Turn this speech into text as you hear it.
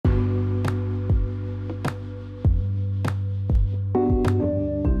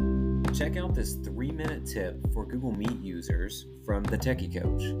Check out this 3-minute tip for Google Meet users from the Techie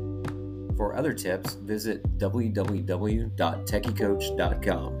Coach. For other tips, visit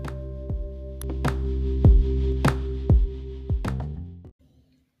www.techiecoach.com.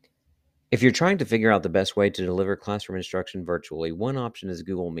 If you're trying to figure out the best way to deliver classroom instruction virtually, one option is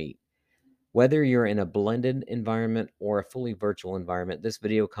Google Meet. Whether you're in a blended environment or a fully virtual environment, this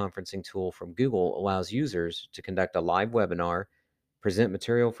video conferencing tool from Google allows users to conduct a live webinar, present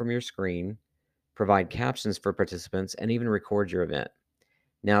material from your screen, provide captions for participants, and even record your event.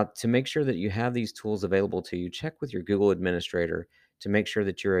 Now, to make sure that you have these tools available to you, check with your Google administrator to make sure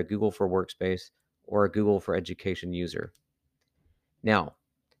that you're a Google for Workspace or a Google for Education user. Now,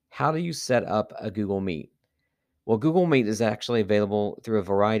 how do you set up a Google Meet? Well, Google Meet is actually available through a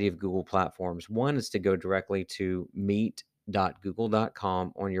variety of Google platforms. One is to go directly to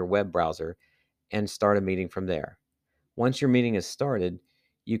meet.google.com on your web browser and start a meeting from there. Once your meeting is started,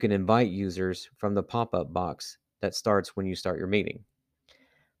 you can invite users from the pop-up box that starts when you start your meeting.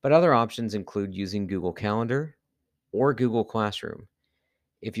 But other options include using Google Calendar or Google Classroom.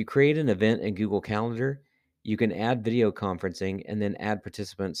 If you create an event in Google Calendar, you can add video conferencing and then add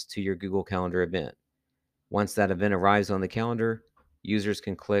participants to your Google Calendar event. Once that event arrives on the calendar, users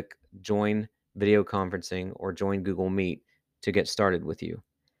can click Join Video Conferencing or Join Google Meet to get started with you.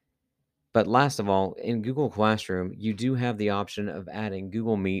 But last of all, in Google Classroom, you do have the option of adding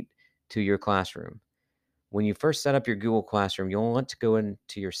Google Meet to your classroom. When you first set up your Google Classroom, you'll want to go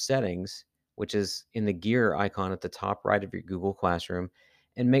into your settings, which is in the gear icon at the top right of your Google Classroom,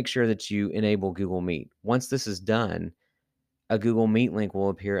 and make sure that you enable Google Meet. Once this is done, a Google Meet link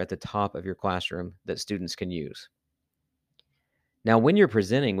will appear at the top of your classroom that students can use. Now, when you're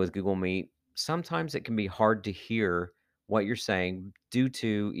presenting with Google Meet, sometimes it can be hard to hear what you're saying due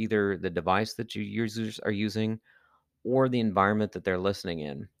to either the device that your users are using or the environment that they're listening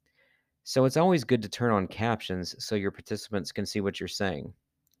in. So it's always good to turn on captions so your participants can see what you're saying.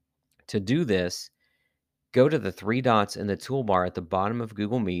 To do this, go to the three dots in the toolbar at the bottom of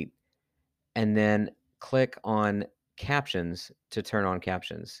Google Meet and then click on Captions to turn on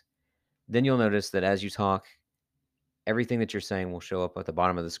captions. Then you'll notice that as you talk, everything that you're saying will show up at the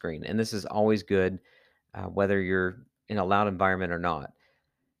bottom of the screen. And this is always good, whether you're in a loud environment or not.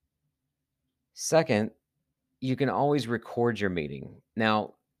 Second, you can always record your meeting.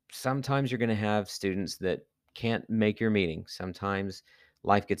 Now, sometimes you're going to have students that can't make your meeting. Sometimes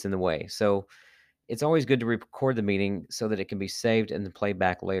life gets in the way. So it's always good to record the meeting so that it can be saved and then played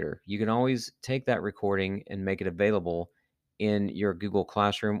back later. You can always take that recording and make it available in your Google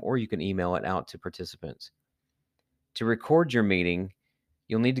Classroom, or you can email it out to participants. To record your meeting,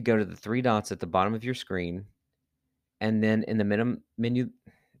 you'll need to go to the three dots at the bottom of your screen, and then in the menu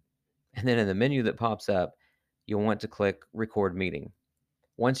that pops up, you'll want to click Record Meeting.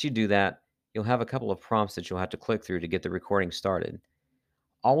 Once you do that, you'll have a couple of prompts that you'll have to click through to get the recording started.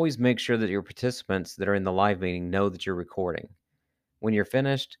 Always make sure that your participants that are in the live meeting know that you're recording. When you're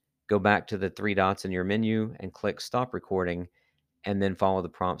finished, go back to the three dots in your menu and click Stop Recording, and then follow the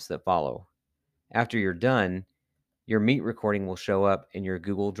prompts that follow. After you're done, your Meet recording will show up in your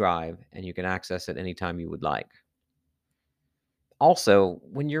Google Drive, and you can access it anytime you would like. Also,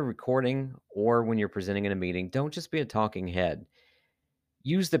 when you're recording or when you're presenting in a meeting, don't just be a talking head.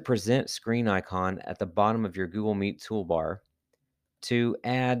 Use the Present Screen icon at the bottom of your Google Meet toolbar to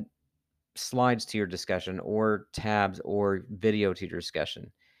add slides to your discussion or tabs or video to your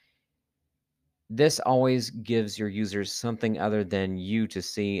discussion. This always gives your users something other than you to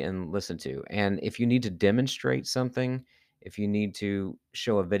see and listen to. And if you need to demonstrate something, if you need to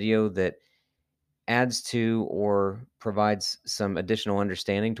show a video that adds to or provides some additional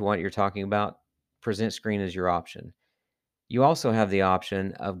understanding to what you're talking about, Present Screen is your option. You also have the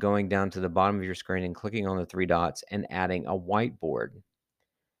option of going down to the bottom of your screen and clicking on the three dots and adding a whiteboard.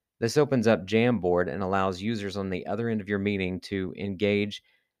 This opens up Jamboard and allows users on the other end of your meeting to engage,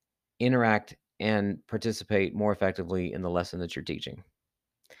 interact, and participate more effectively in the lesson that you're teaching.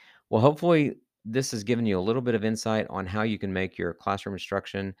 Well, hopefully this has given you a little bit of insight on how you can make your classroom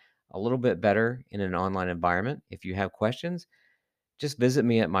instruction a little bit better in an online environment. If you have questions, just visit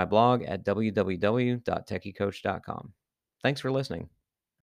me at my blog at www.techiecoach.com. Thanks for listening.